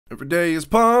Every day is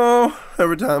Paul,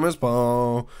 every time is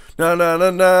Paul. Na na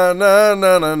na na na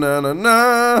na na na na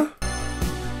na.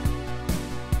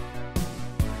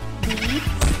 Deep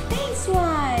Space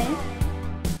Waifu.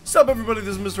 Sup everybody,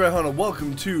 this is MrRayhonda.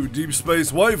 Welcome to Deep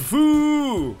Space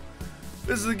Waifu.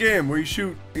 This is a game where you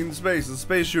shoot in space, it's a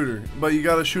space shooter, but you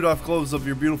gotta shoot off clothes of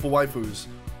your beautiful waifus.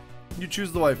 You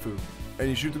choose the waifu, and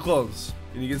you shoot the clothes,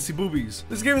 and you get to see boobies.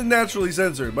 This game is naturally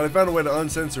censored, but I found a way to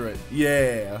uncensor it.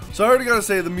 Yeah. So I already gotta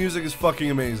say, the music is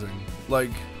fucking amazing.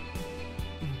 Like,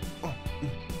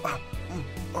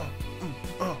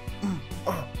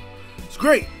 it's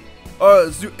great.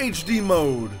 Let's do HD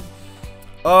mode.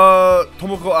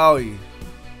 Tomoko Aoi.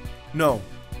 No.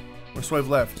 Or swipe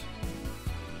left.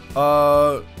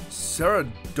 Sarah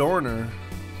Dorner.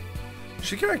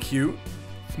 She kinda cute.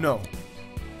 No.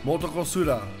 Motoko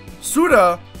Suda.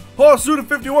 Suda? Oh, Suda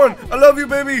 51. I love you,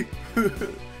 baby.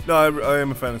 No, I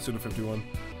am a fan of Suda 51.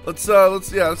 Let's go.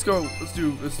 Let's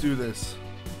do this.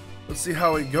 Let's see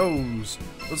how it goes.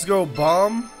 Let's go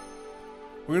bomb.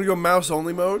 We're gonna go mouse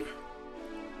only mode.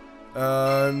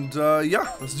 And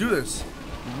yeah, let's do this.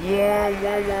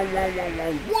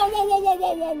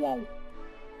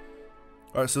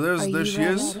 Alright, so there she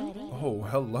is. Oh,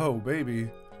 hello, baby.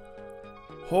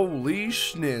 Holy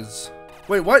schniz.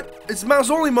 Wait, what? It's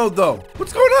mouse only mode though.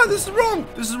 What's going on? This is wrong.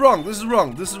 This is wrong. This is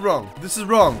wrong. This is wrong. This is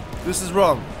wrong. This is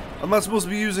wrong. I'm not supposed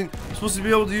to be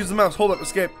able to use the mouse. Hold up,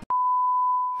 escape.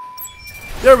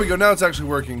 There we go. Now it's actually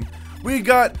working. We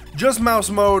got just mouse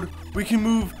mode. We can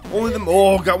move only them.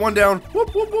 Oh, got one down.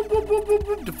 Whoop, whoop, whoop, whoop, whoop, whoop,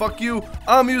 whoop. To fuck you.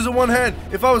 I'm using one hand.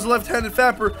 If I was a left-handed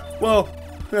fapper, well,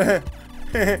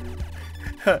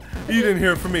 you didn't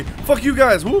hear it from me. Fuck you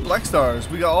guys. Woo, black stars.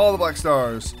 We got all the black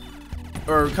stars.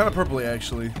 Or kind of purpley,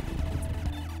 actually.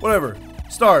 Whatever.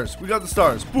 Stars. We got the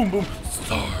stars. Boom, boom.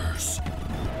 Stars.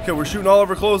 Okay, we're shooting all of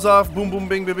our clothes off. Boom, boom,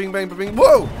 bing, bing, bing, bing, bing.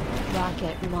 Whoa!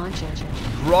 Rocket launcher.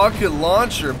 Rocket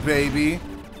launcher, baby.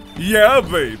 Yeah,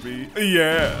 baby.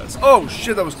 Yes. Oh,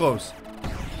 shit, that was close.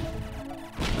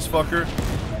 This fucker.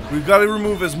 We've got to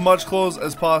remove as much clothes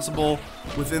as possible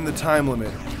within the time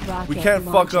limit. We can't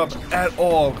fuck up at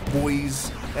all,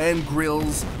 boys and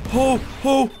grills. Ho,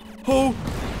 ho, ho.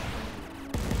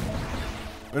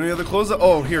 Any other clothes?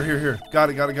 Oh, here. Got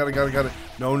it.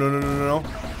 No.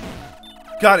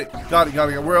 Got it.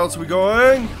 Where else are we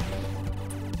going?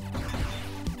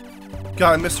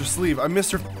 God, I missed her sleeve. I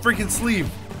missed her freaking sleeve.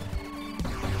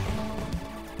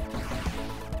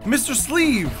 Mr.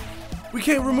 Sleeve! We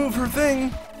can't remove her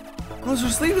thing unless her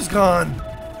sleeve is gone.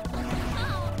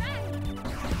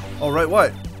 Alright,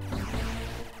 what?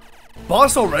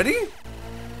 Boss already?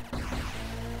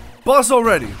 Boss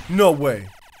already? No way.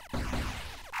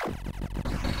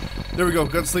 There we go.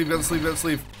 Got sleeve.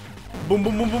 Boom,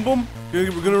 boom, boom, boom, boom. We're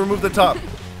gonna remove the top.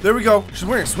 There we go. She's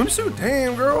wearing a swimsuit?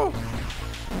 Damn, girl.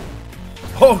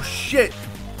 Oh, shit.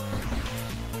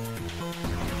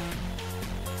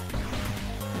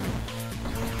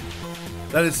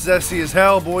 That is sassy as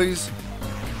hell, boys.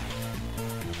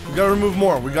 We gotta remove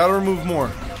more.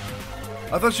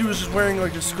 I thought she was just wearing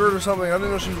like a skirt or something. I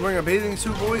didn't know she was wearing a bathing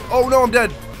suit, boy. Oh, no, I'm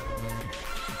dead.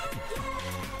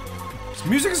 This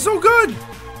music is so good.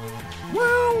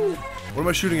 Wow! What am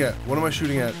I shooting at?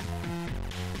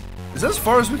 Is that as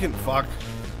far as we can... Fuck.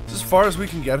 Is this as far as we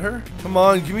can get her? Come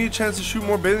on, give me a chance to shoot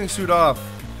more bathing suit off.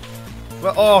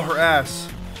 Well, oh, her ass.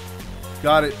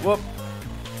 Got it. Whoop.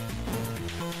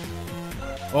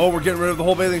 Oh, we're getting rid of the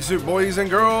whole bathing suit, boys and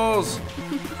girls.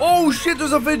 Oh, shit,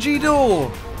 there's a Vegeta.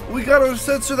 We gotta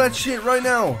censor that shit right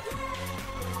now.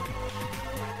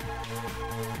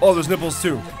 Oh, there's nipples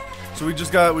too. So we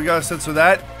gotta censor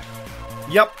that.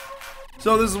 Yep.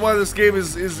 So this is why this game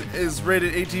is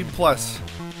rated 18+.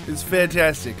 It's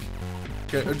fantastic.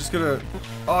 Okay, I'm just gonna...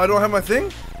 Oh, I don't have my thing?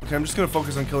 Okay, I'm just gonna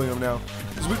focus on killing him now.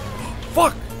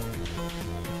 Fuck!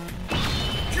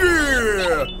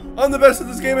 Yeah! I'm the best at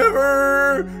this game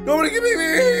ever! Nobody can beat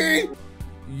me!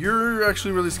 You're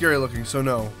actually really scary looking, so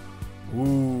no.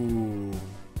 Ooh.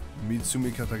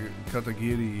 Mitsumi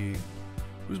Katagiri.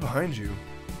 Who's behind you?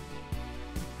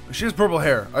 She has purple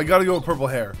hair. I gotta go with purple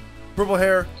hair. Purple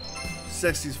hair.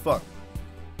 Sexy as fuck.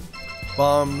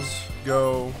 Bombs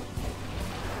go.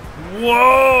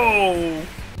 Whoa!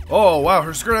 Oh wow,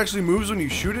 her skirt actually moves when you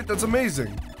shoot it. That's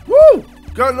amazing. Woo!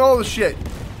 Gotten all the shit.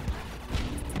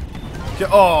 Okay,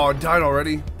 oh, died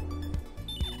already.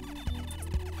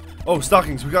 Oh,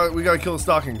 stockings. We gotta kill the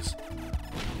stockings.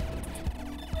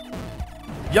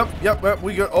 Yep.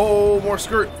 We got. Oh, more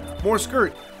skirt.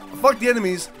 Fuck the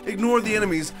enemies. Ignore the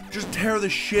enemies. Just tear the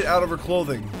shit out of her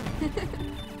clothing.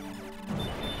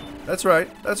 That's right.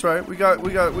 We got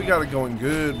it going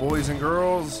good, boys and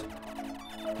girls.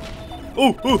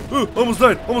 Almost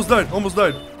died. Almost died. Almost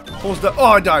died. Almost died. Oh,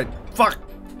 I died. Fuck.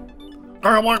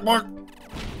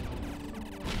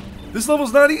 This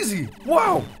level's not easy.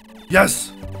 Wow.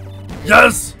 Yes.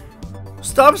 Yes.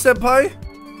 Stop, senpai.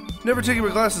 Never taking my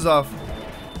glasses off.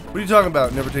 What are you talking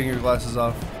about? Never taking your glasses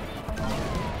off.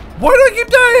 Why do I keep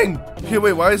dying? Okay,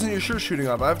 wait. Why isn't your shirt shooting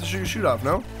off? I have to shoot your shoot off,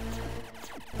 no?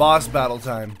 Boss battle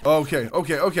time. Okay.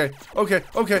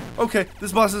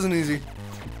 This boss isn't easy.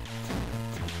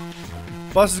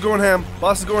 Boss is going ham.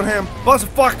 Boss is going ham. Boss,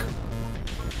 fuck.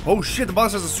 Oh shit, the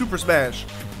boss has a super smash.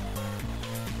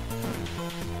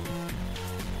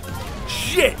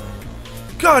 Shit.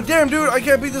 God damn, dude. I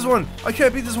can't beat this one. I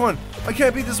can't beat this one. I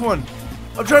can't beat this one.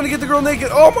 I'm trying to get the girl naked.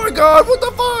 Oh my god, what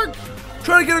the fuck? I'm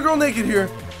trying to get a girl naked here.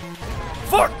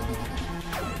 Fuck.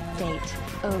 Date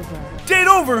over. Date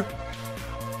over?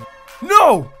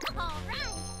 No!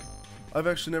 I've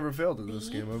actually never failed at this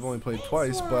game. I've only played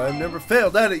twice, but I've never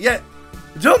failed at it yet.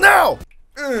 Until now!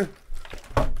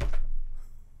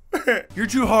 You're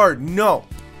too hard. No.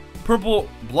 Purple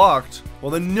blocked.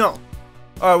 Well then no.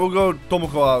 Alright, we'll go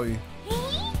Tomoko Aoi.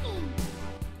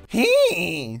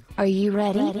 Hey! Are you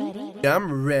ready? Yeah,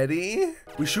 I'm ready.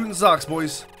 We shooting socks,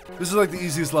 boys. This is like the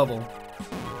easiest level.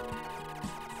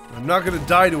 I'm not gonna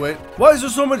die to it. Why is there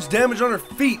so much damage on her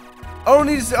feet? I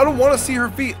don't want to see her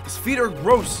feet. His feet are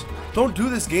gross. Don't do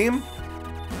this, game.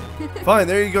 Fine,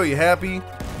 there you go. You happy?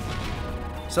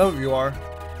 Some of you are.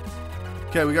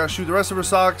 Okay, we gotta shoot the rest of her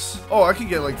socks. Oh, I can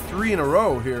get like 3 in a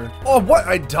row here. Oh, what?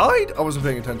 I died? I wasn't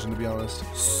paying attention, to be honest.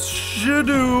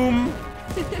 Shadoom.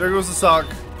 There goes the sock.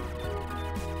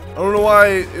 I don't know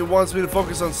why it wants me to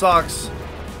focus on socks.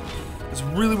 It's a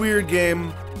really weird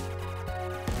game.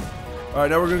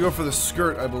 Alright, now we're gonna go for the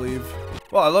skirt, I believe.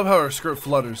 Well, I love how her skirt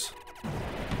flutters.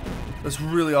 That's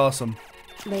really awesome.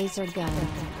 Laser gun.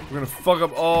 We're gonna fuck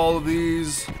up all of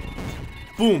these.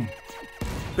 Boom.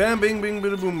 Bam, bing, bing,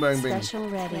 bada, boom, bang, bing. Special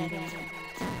ready.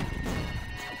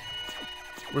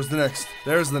 Where's the next?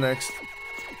 There's the next.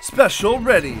 Special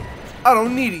ready. I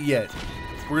don't need it yet.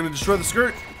 We're gonna destroy the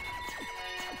skirt.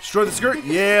 Destroy the skirt.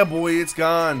 Yeah, boy, it's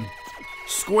gone.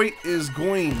 Squate is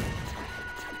going.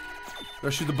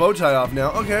 Gotta shoot the bow tie off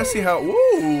now. Okay, I see how.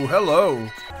 Ooh, hello.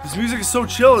 This music is so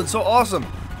chill and so awesome.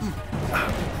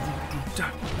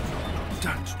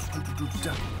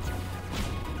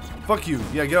 Fuck you.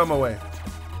 Yeah, get out of my way.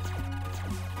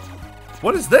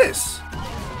 What is this?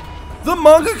 The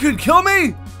manga could kill me?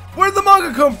 Where'd the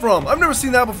manga come from? I've never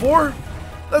seen that before.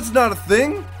 That's not a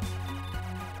thing.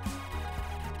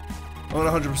 I'm gonna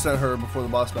 100% her before the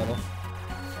boss battle.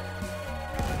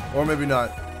 Or maybe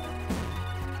not.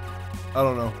 I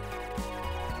don't know.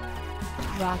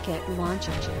 Rocket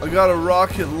launcher. I got a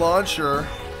rocket launcher.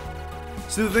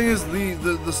 See, the thing is,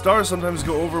 the stars sometimes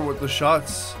go over with the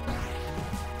shots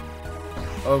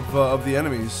of the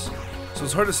enemies, so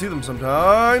it's hard to see them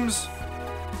sometimes.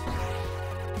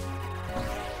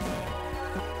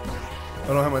 I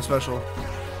don't have my special.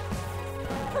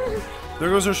 There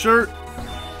goes her shirt.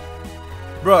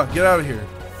 Bruh, get out of here.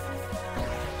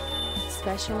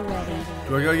 Special ready.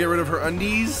 Do I gotta get rid of her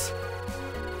undies?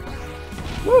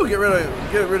 Woo, get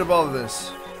rid of all of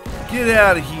this. Get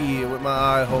out of here with my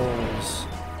eye holes.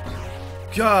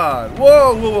 God.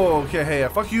 Whoa, whoa, whoa. Okay, hey,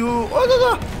 fuck you. Oh,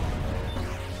 no, no.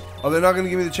 Are they not gonna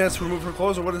give me the chance to remove her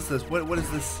clothes, or what is this? What is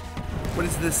this? What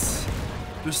is this?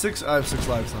 There's 6. I have 6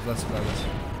 lives left. That's what that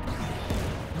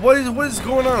is. What is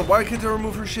going on? Why can't I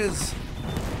remove her shiz?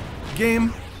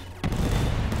 Game.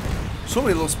 So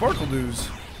many little sparkle dudes.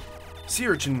 Sea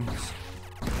urchins.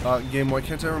 Game, why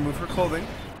can't I remove her clothing?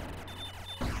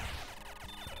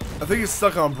 I think it's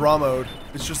stuck on bra mode.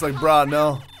 It's just like, brah,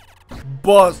 no.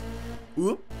 Boss.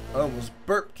 Oop. I almost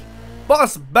burped.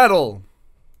 Boss battle.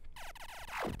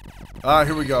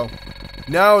 Here we go.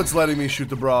 Now it's letting me shoot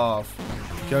the bra off.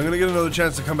 Okay, I'm gonna get another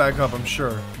chance to come back up, I'm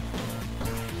sure.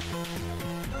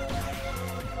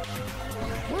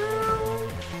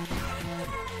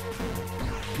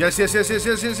 Yes, yes, yes, yes,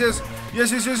 yes, yes, yes.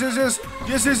 Yes, yes, yes, yes, yes.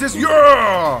 Yes, yes, yes.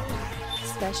 Yeah!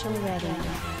 Special ready.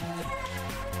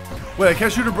 Wait, I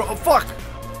can't shoot a bra. Oh, fuck!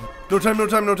 No time, no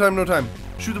time, no time, no time.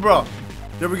 Shoot the bra.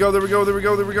 There we go, there we go, there we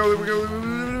go, there we go, there we go.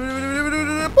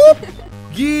 Boop!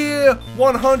 Yeah!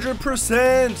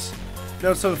 100%!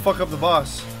 Now it's time to fuck up the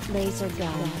boss. Laser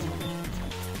gun.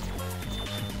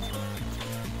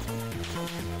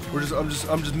 I'm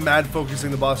just mad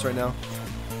focusing the boss right now.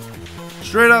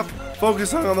 Straight up,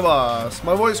 focusing on the boss.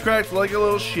 My voice cracked like a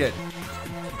little shit.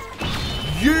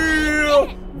 Yeah!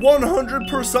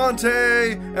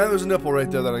 100%! And there's a nipple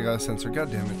right there that I gotta censor.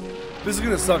 God damn it. This is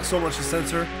gonna suck so much to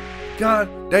censor. God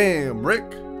damn, Rick.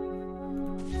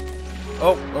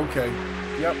 Oh, okay.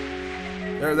 Yep.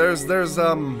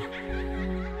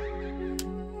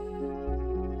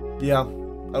 Yeah,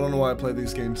 I don't know why I play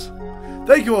these games.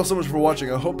 Thank you all so much for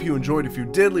watching. I hope you enjoyed. If you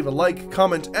did, leave a like,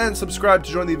 comment, and subscribe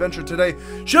to join the adventure today.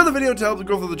 Share the video to help the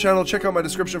growth of the channel. Check out my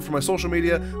description for my social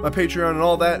media, my Patreon, and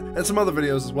all that, and some other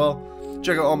videos as well.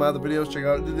 Check out all my other videos. Check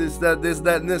out this, that, and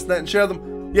this, that, and share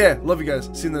them. Yeah, love you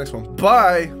guys. See you in the next one.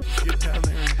 Bye. Get down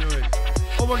there and do it.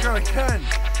 Oh my god, I can.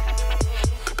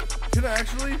 Can I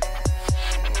actually?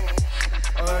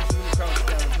 Oh, actually, let me count it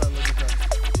down and try and look at that.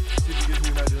 See if it gives me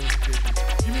an identification.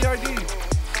 Give me ID.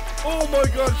 Oh my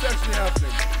god, it's actually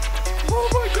happening. Oh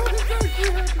my god, it's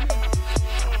actually happening.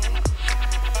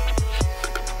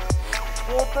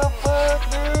 What the fuck,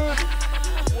 dude?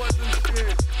 What the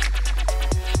shit?